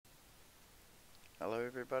Hello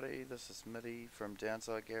everybody, this is Mitty from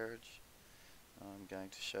Downside Garage. I'm going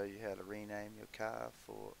to show you how to rename your car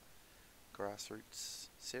for Grassroots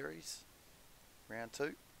Series Round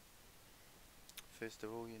 2. First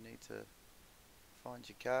of all, you need to find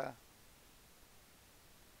your car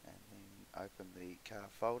and then open the car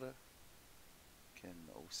folder. You can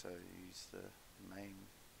also use the main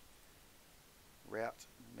route,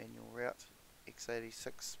 manual route,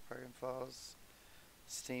 x86 program files,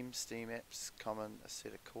 Steam apps, common,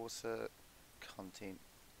 Assetto Corsa, content,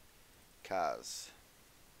 cars.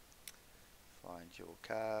 Find your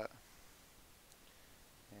car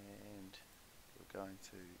and you're going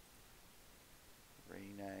to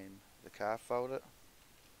rename the car folder.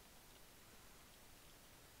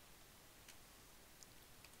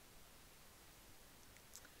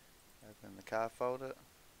 Open the car folder,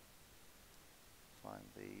 find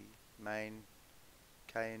the main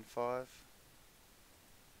KN5,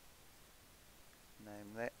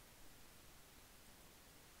 name that,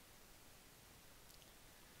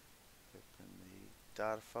 open the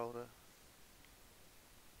data folder,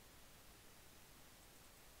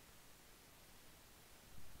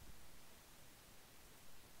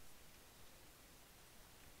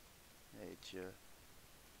 add your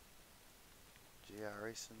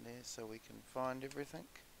GRS in there so we can find everything.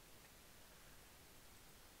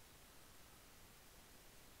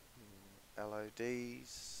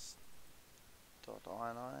 LODs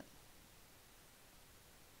 .ini,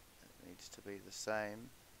 it needs to be the same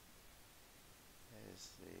as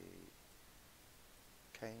the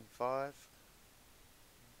KN5.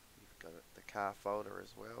 You've got the car folder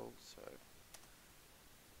as well, so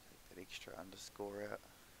take that extra underscore out.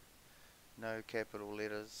 No capital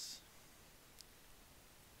letters,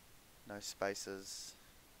 no spaces,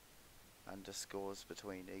 underscores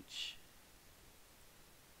between each.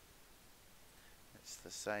 It's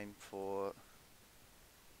the same for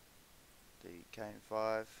the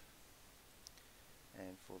KN5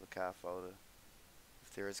 and for the car folder.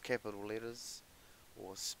 If there is capital letters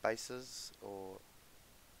or spaces or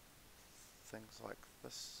things like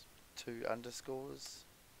this, 2 underscores,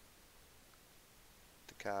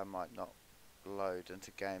 the car might not load into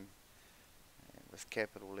game, and with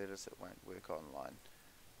capital letters it won't work online.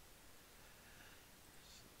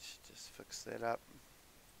 So just fix that up.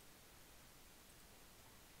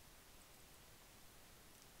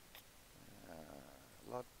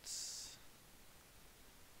 Lots.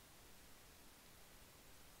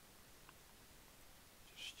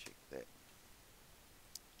 Just check that.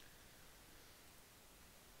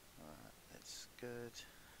 Alright, that's good.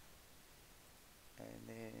 And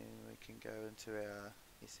then we can go into our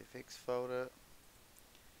SFX folder,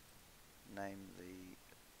 name the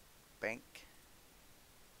bank,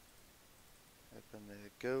 open the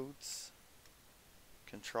guilds,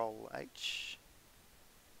 Control H,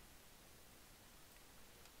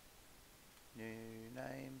 new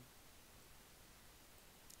name,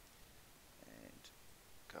 and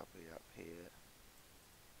copy up here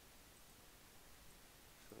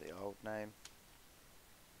for the old name,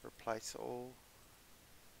 replace all,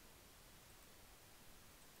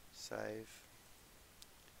 save,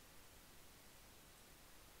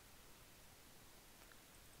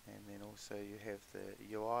 and then also you have the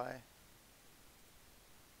UI,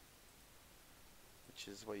 which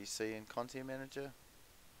is what you see in Content Manager.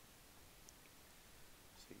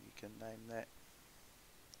 So you can name that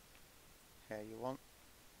how you want.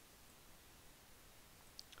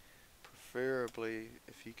 Preferably,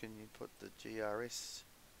 if you can, you put the GRS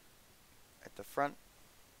at the front.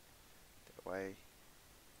 That way,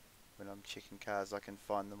 when I'm checking cars, I can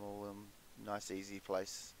find them all in a nice, easy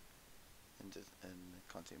place in the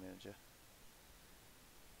Content Manager.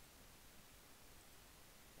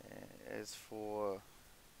 As for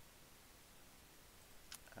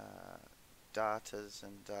datas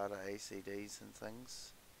and data ACDs and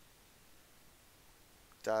things,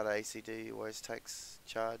 data ACD always takes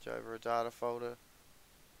charge over a data folder,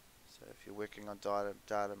 so if you're working on data,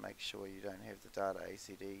 make sure you don't have the data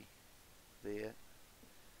ACD there.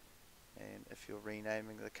 And if you're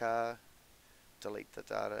renaming the car, delete the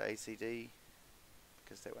data ACD,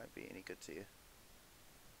 because that won't be any good to you.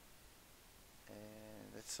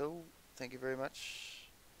 And that's all. Thank you very much.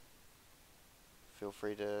 Feel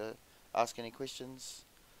free to ask any questions.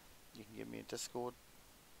 You can give me a Discord,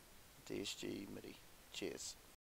 DSG Mitty. Cheers.